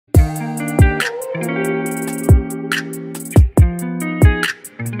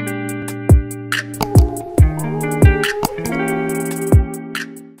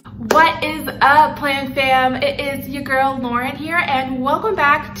It is your girl Lauren here, and welcome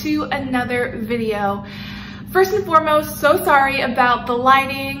back to another video. First and foremost, so sorry about the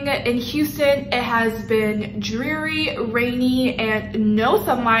lighting in Houston. It has been dreary, rainy, and no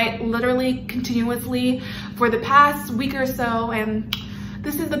sunlight literally continuously for the past week or so, and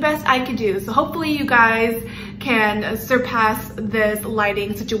this is the best I could do. So hopefully you guys can surpass this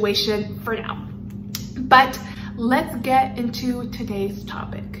lighting situation for now. But let's get into today's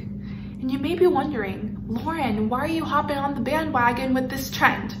topic. And you may be wondering, Lauren, why are you hopping on the bandwagon with this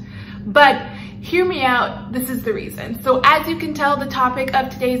trend? But hear me out, this is the reason. So as you can tell, the topic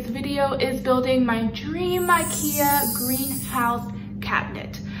of today's video is building my dream IKEA greenhouse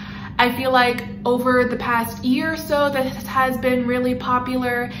cabinet. I feel like over the past year or so, this has been really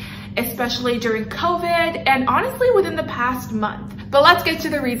popular, especially during COVID and honestly within the past month. But let's get to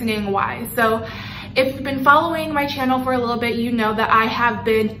the reasoning why. So if you've been following my channel for a little bit, you know that I have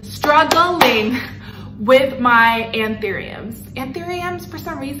been struggling with my anthuriums. Anthuriums, for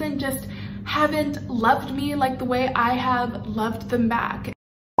some reason, just haven't loved me like the way I have loved them back.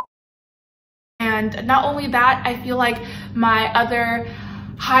 And not only that, I feel like my other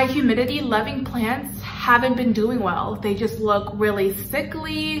high humidity loving plants haven't been doing well. They just look really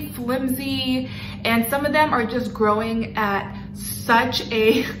sickly, flimsy, and some of them are just growing at such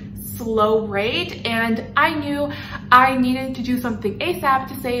a slow rate, and I knew I needed to do something ASAP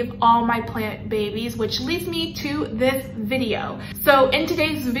to save all my plant babies, which leads me to this video. So in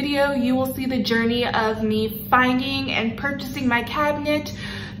today's video, you will see the journey of me finding and purchasing my cabinet,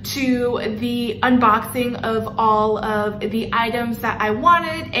 to the unboxing of all of the items that I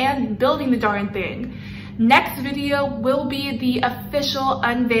wanted and building the darn thing. Next video will be the official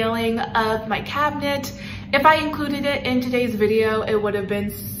unveiling of my cabinet. If I included it in today's video, it would have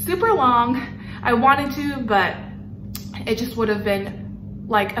been super long. I wanted to, but it just would have been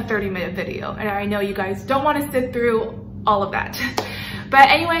like a 30-minute video. And I know you guys don't want to sit through all of that. But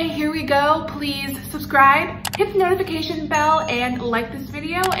anyway, here we go. Please subscribe, hit the notification bell, and like this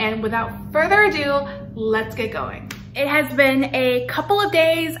video. And without further ado, let's get going. It has been a couple of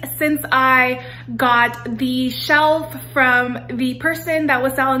days since I got the shelf from the person that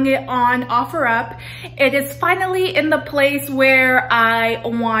was selling it on OfferUp. It is finally in the place where I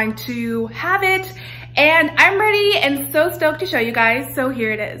want to have it, and I'm ready and so stoked to show you guys. So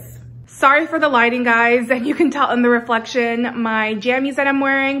here it is. Sorry for the lighting, guys, and you can tell in the reflection my jammies that I'm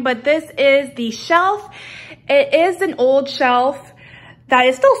wearing, but this is the shelf. It is an old shelf that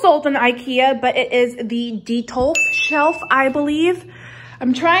is still sold in IKEA, but it is the Detolf shelf, I believe.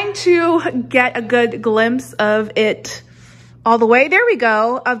 I'm trying to get a good glimpse of it all the way. There we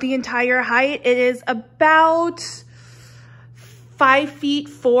go, of the entire height. It is about 5 feet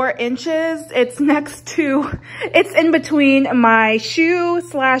 4 inches. It's it's in between my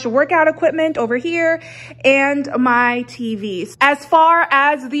shoe/workout equipment over here and my TV. As far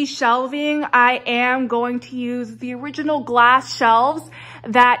as the shelving, I am going to use the original glass shelves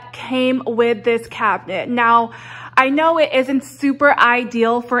that came with this cabinet. Now, I know it isn't super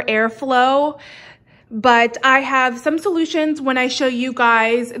ideal for airflow, but I have some solutions when I show you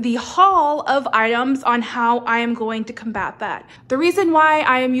guys the haul of items on how I am going to combat that. The reason why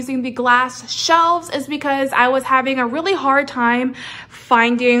I am using the glass shelves is because I was having a really hard time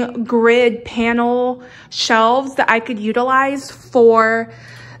finding grid panel shelves that I could utilize for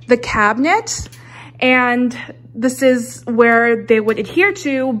the cabinet. And this is where they would adhere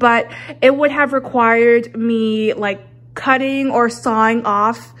to, but it would have required me like cutting or sawing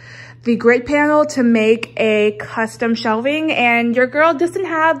off the grid panel to make a custom shelving, and your girl doesn't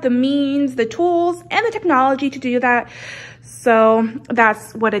have the means, the tools, and the technology to do that. So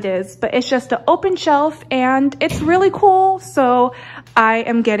that's what it is. But it's just an open shelf and it's really cool. So I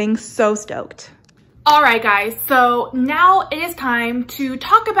am getting so stoked. All right, guys, so now it is time to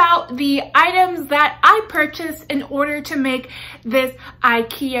talk about the items that I purchased in order to make this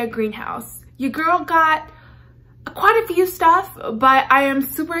IKEA greenhouse. Your girl got quite a few stuff, but I am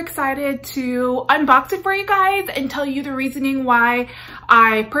super excited to unbox it for you guys and tell you the reasoning why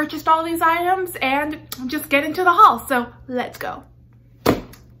I purchased all these items and just get into the haul. So let's go.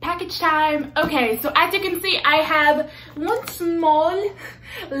 Package time. Okay, so as you can see, I have one small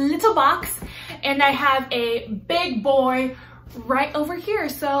little box and I have a big boy right over here.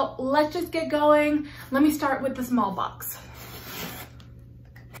 So let's just get going. Let me start with the small box.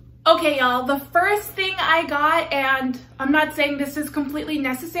 Okay, y'all, the first thing I got, and I'm not saying this is completely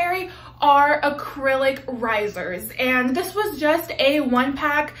necessary, are acrylic risers. And this was just a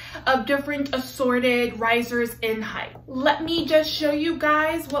 1-pack of different assorted risers in height. Let me just show you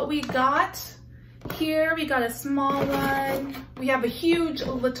guys what we got. Here we got a small one. We have a huge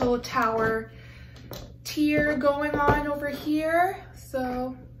little tower tier going on over here.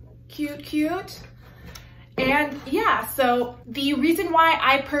 So cute, cute. And yeah, so the reason why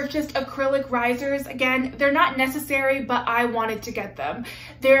I purchased acrylic risers, again, they're not necessary, but I wanted to get them.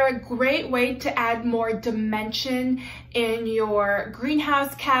 They're a great way to add more dimension in your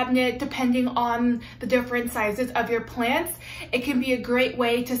greenhouse cabinet, depending on the different sizes of your plants. It can be a great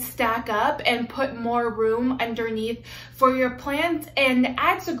way to stack up and put more room underneath for your plants, and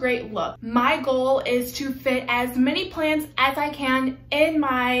adds a great look. My goal is to fit as many plants as I can in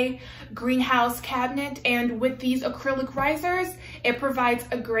my greenhouse cabinet, and with these acrylic risers, it provides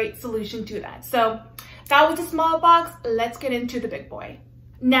a great solution to that. So that was a small box. Let's get into the big boy.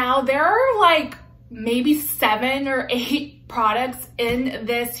 Now there are like maybe 7 or 8 products in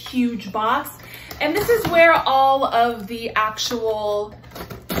this huge box, and this is where all of the actual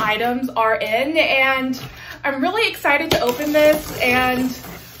items are in, and I'm really excited to open this and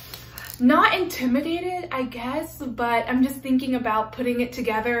not intimidated, I guess, but I'm just thinking about putting it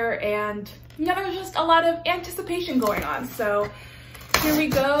together, and you know, there's just a lot of anticipation going on. So here we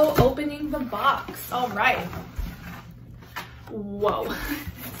go, opening the box. All right. Whoa,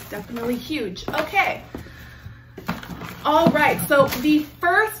 it's definitely huge. Okay. All right, so the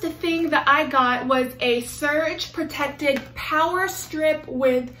first thing that I got was a surge protected power strip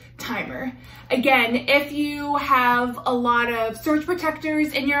with timer. Again, if you have a lot of surge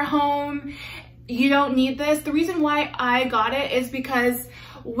protectors in your home, you don't need this. The reason why I got it is because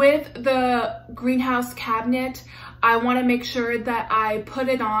with the greenhouse cabinet, I want to make sure that I put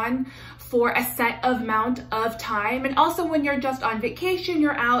it on for a set amount of time. And also when you're just on vacation,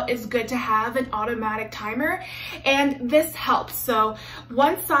 you're out, it's good to have an automatic timer. And this helps. So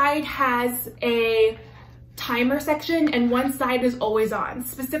one side has a timer section and one side is always on.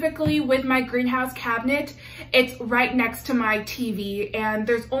 Specifically with my greenhouse cabinet, it's right next to my TV, and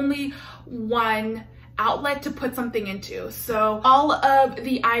there's only one outlet to put something into. So all of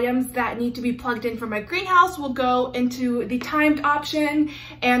the items that need to be plugged in for my greenhouse will go into the timed option,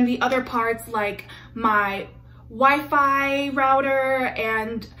 and the other parts like my Wi-Fi router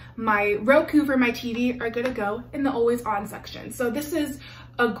and my Roku for my TV are gonna go in the always on section. So this is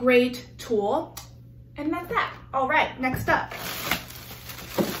a great tool, and that's that. All right, next up.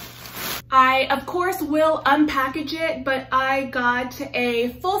 I, of course, will unpackage it, but I got a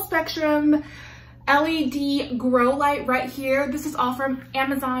full spectrum LED grow light right here. This is all from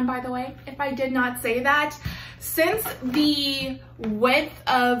Amazon, by the way, if I did not say that. Since the width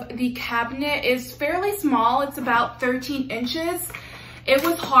of the cabinet is fairly small, it's about 13 inches, it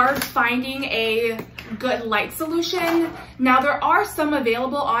was hard finding a good light solution. Now there are some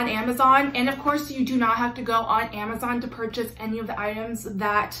available on Amazon, and of course you do not have to go on Amazon to purchase any of the items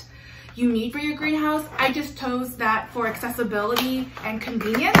that you need for your greenhouse. I just chose that for accessibility and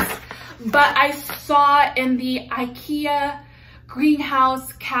convenience. But I saw in the IKEA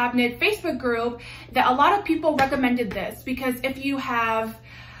greenhouse cabinet Facebook group that a lot of people recommended this, because if you have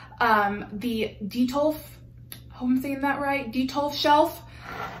the Detolf, hope I'm saying that right, Detolf shelf,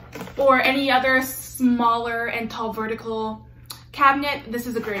 or any other smaller and tall vertical cabinet, this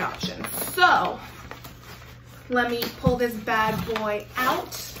is a great option. So let me pull this bad boy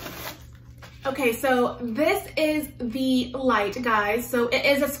out. Okay, so this is the light, guys. So it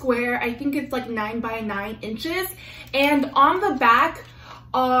is a square. I think it's like 9 by 9 inches. And on the back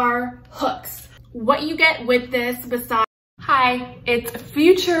are hooks. What you get with this besides... Hi, it's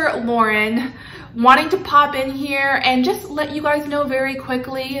future Lauren wanting to pop in here and just let you guys know very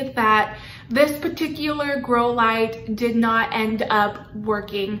quickly that this particular grow light did not end up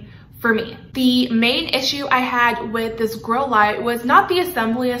working for me. The main issue I had with this grow light was not the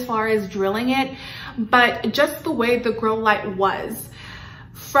assembly as far as drilling it, but just the way the grow light was.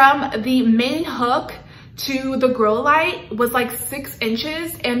 From the main hook to the grow light was like 6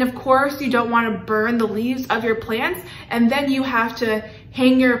 inches, and of course you don't want to burn the leaves of your plants, and then you have to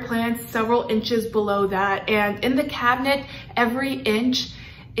hang your plants several inches below that. And in the cabinet, every inch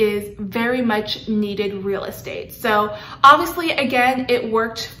is very much needed real estate. So obviously, again, it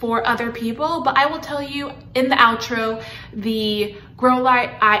worked for other people, but I will tell you in the outro the grow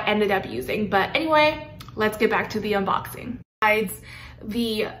light I ended up using. But anyway, let's get back to the unboxing. Besides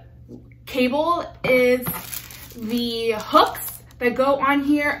the cable is the hooks that go on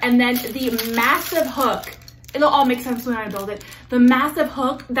here, and then the massive hook. It'll all make sense when I build it. The massive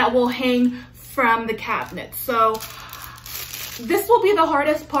hook that will hang from the cabinet. So this will be the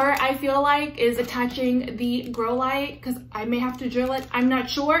hardest part, I feel like, is attaching the grow light, because I may have to drill it, I'm not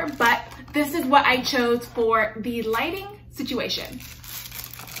sure, but this is what I chose for the lighting situation.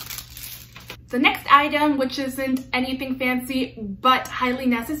 The next item, which isn't anything fancy but highly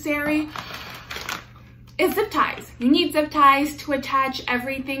necessary, is zip ties. You need zip ties to attach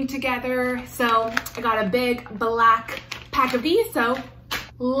everything together. So I got a big black pack of these. So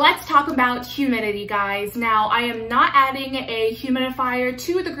let's talk about humidity, guys. Now, I am not adding a humidifier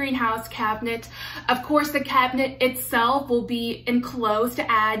to the greenhouse cabinet. Of course, the cabinet itself will be enclosed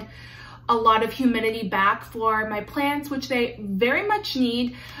to add a lot of humidity back for my plants, which they very much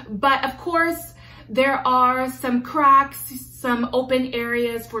need. But of course, there are some cracks, some open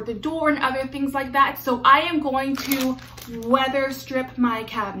areas for the door and other things like that. So I am going to weather strip my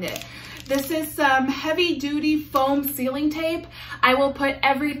cabinet. This is some heavy duty foam sealing tape. I will put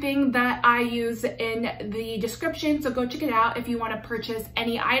everything that I use in the description, so go check it out if you want to purchase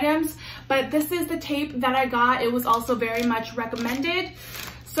any items. But this is the tape that I got. It was also very much recommended.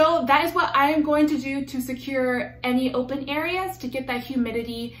 So that is what I am going to do to secure any open areas to get that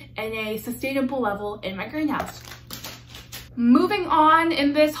humidity in a sustainable level in my greenhouse. Moving on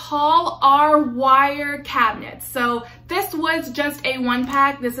in this haul are wire cabinets. So this was just a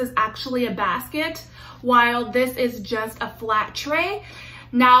 1-pack. This is actually a basket, while this is just a flat tray.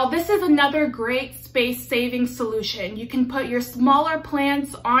 Now, this is another great space-saving solution. You can put your smaller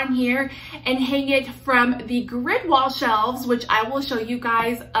plants on here and hang it from the grid wall shelves, which I will show you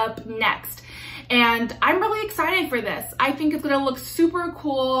guys up next. And I'm really excited for this. I think it's gonna look super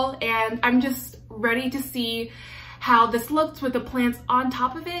cool, and I'm just ready to see how this looks with the plants on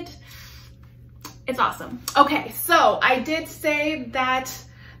top of it. It's awesome. Okay, so I did say that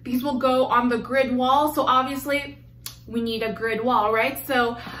these will go on the grid wall. So obviously we need a grid wall, right?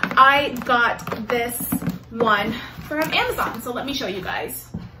 So I got this one from Amazon. So let me show you guys.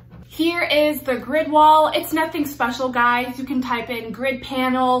 Here is the grid wall. It's nothing special, guys. You can type in grid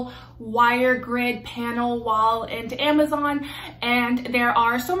panel, wire grid panel wall into Amazon, and there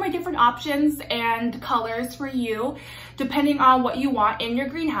are so many different options and colors for you depending on what you want in your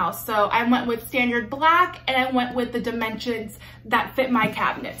greenhouse. So I went with standard black, and I went with the dimensions that fit my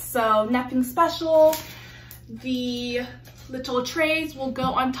cabinet. So nothing special. The little trays will go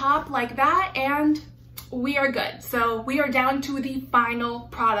on top like that, and we are good. So we are down to the final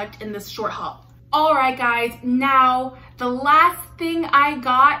product in this short haul. All right, guys, now the last thing I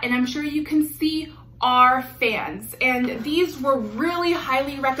got, and I'm sure you can see, are fans. And these were really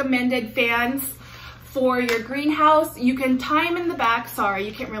highly recommended fans for your greenhouse. You can tie them in the back. Sorry,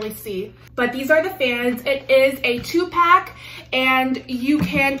 you can't really see, but these are the fans. It is a 2-pack, and you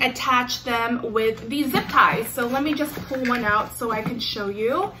can attach them with these zip ties. So let me just pull one out so I can show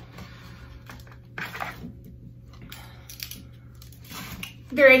you.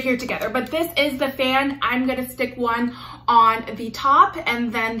 They're right here together, but this is the fan. I'm gonna stick one on the top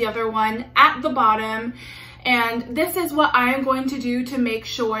and then the other one at the bottom. And this is what I am going to do to make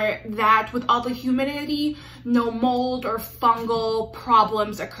sure that with all the humidity, no mold or fungal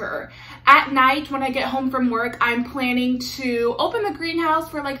problems occur. At night, when I get home from work, I'm planning to open the greenhouse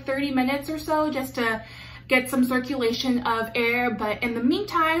for like 30 minutes or so just to get some circulation of air. But in the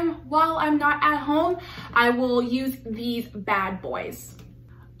meantime, while I'm not at home, I will use these bad boys.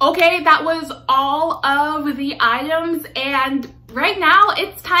 Okay, that was all of the items, and right now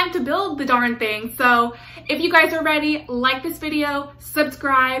it's time to build the darn thing. So if you guys are ready, like this video,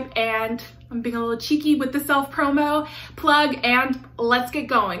 subscribe, and I'm being a little cheeky with the self-promo plug, and let's get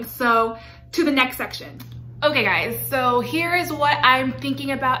going. So to the next section. Okay guys, so here is what I'm thinking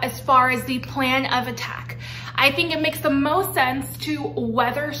about as far as the plan of attack. I think it makes the most sense to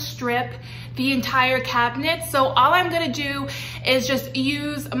weather strip the entire cabinet. So all I'm gonna do is just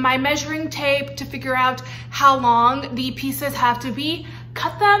use my measuring tape to figure out how long the pieces have to be,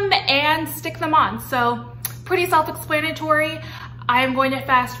 cut them, and stick them on. So pretty self-explanatory. I am going to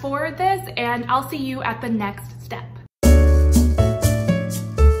fast forward this, and I'll see you at the next step.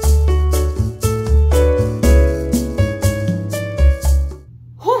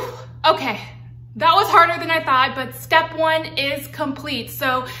 Whew, okay. That was harder than I thought, but step 1 is complete.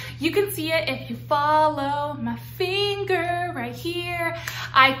 So you can see it if you follow my finger right here.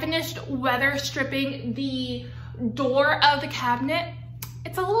 I finished weather stripping the door of the cabinet.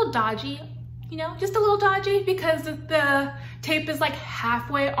 It's a little dodgy, you know, just a little dodgy because the tape is like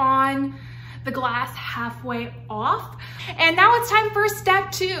halfway on the glass, halfway off. And now it's time for step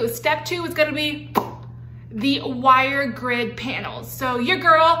 2. Step 2 is gonna be the wire grid panels. So your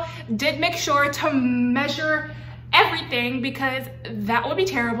girl did make sure to measure everything because that would be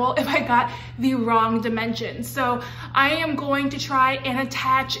terrible if I got the wrong dimensions. So I am going to try and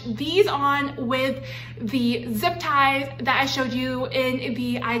attach these on with the zip ties that I showed you in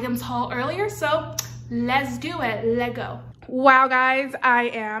the items haul earlier. So let's do it, let go. Wow guys, I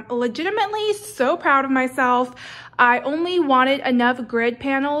am legitimately so proud of myself. I only wanted enough grid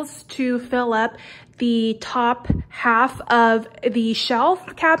panels to fill up the top half of the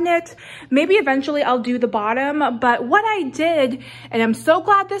shelf cabinet. Maybe eventually I'll do the bottom, but what I did, and I'm so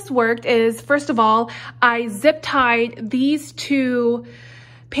glad this worked, is first of all, I zip tied these two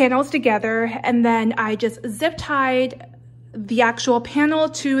panels together, and then I just zip tied the actual panel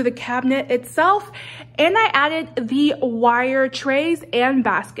to the cabinet itself, and I added the wire trays and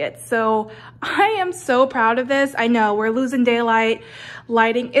baskets. So I am so proud of this. I know we're losing daylight.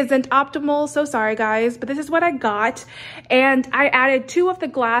 Lighting isn't optimal, so sorry guys, but this is what I got. And I added 2 of the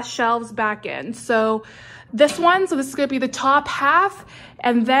glass shelves back in. So this is gonna be the top half,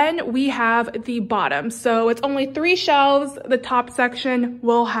 and then we have the bottom. So it's only 3 shelves. The top section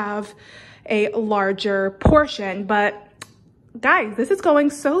will have a larger portion, but guys, this is going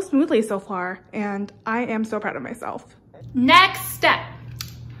so smoothly so far, and I am so proud of myself. Next step,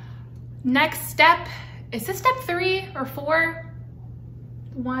 is this step 3 or 4?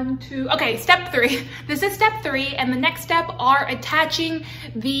 1, 2, okay, step 3. This is step 3, and the next step are attaching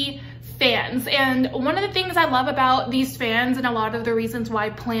the fans. And one of the things I love about these fans, and a lot of the reasons why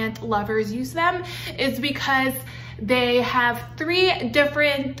plant lovers use them, is because they have 3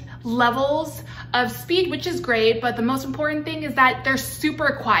 different levels of speed, which is great, but the most important thing is that they're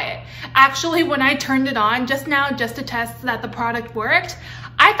super quiet. Actually, when I turned it on just now, just to test that the product worked,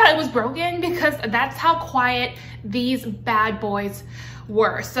 I thought it was broken because that's how quiet these bad boys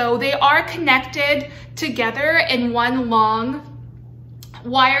were. So they are connected together in one long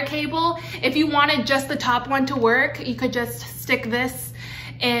wire cable. If you wanted just the top one to work, you could just stick this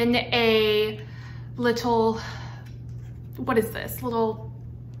in a little, what is this, little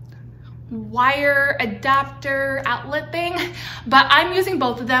wire adapter outlet thing, but I'm using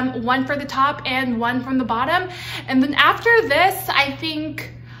both of them, one for the top and one from the bottom. And then after this, I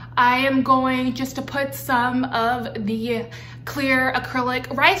think I am going just to put some of the clear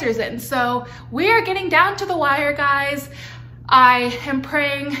acrylic risers in. So we are getting down to the wire, guys. I am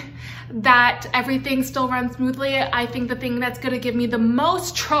praying that everything still runs smoothly. I think the thing that's gonna give me the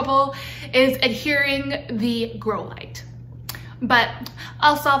most trouble is adhering the grow light. But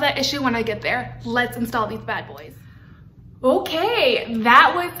I'll solve that issue when I get there. Let's install these bad boys. Okay,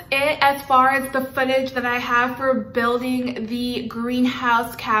 that was it as far as the footage that I have for building the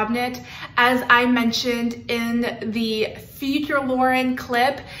greenhouse cabinet. As I mentioned in the Future Lauren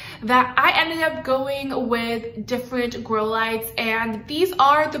clip, that I ended up going with different grow lights, and these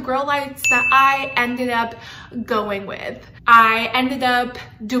are the grow lights that I ended up going with. I ended up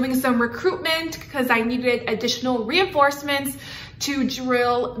doing some recruitment because I needed additional reinforcements to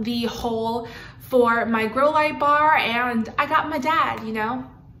drill the hole for my grow light bar, and I got my dad, you know?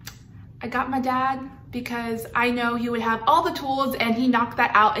 I got my dad because I know he would have all the tools, and he knocked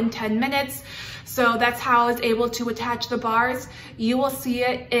that out in 10 minutes. So that's how I was able to attach the bars. You will see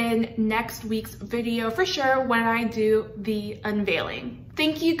it in next week's video for sure when I do the unveiling.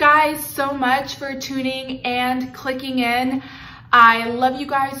 Thank you guys so much for tuning and clicking in. I love you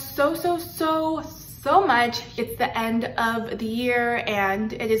guys so much. It's the end of the year,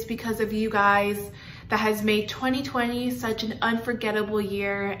 and it is because of you guys that has made 2020 such an unforgettable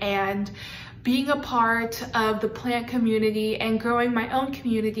year. And being a part of the plant community and growing my own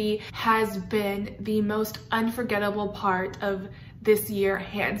community has been the most unforgettable part of this year,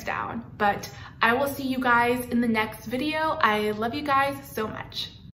 hands down. But I will see you guys in the next video. I love you guys so much.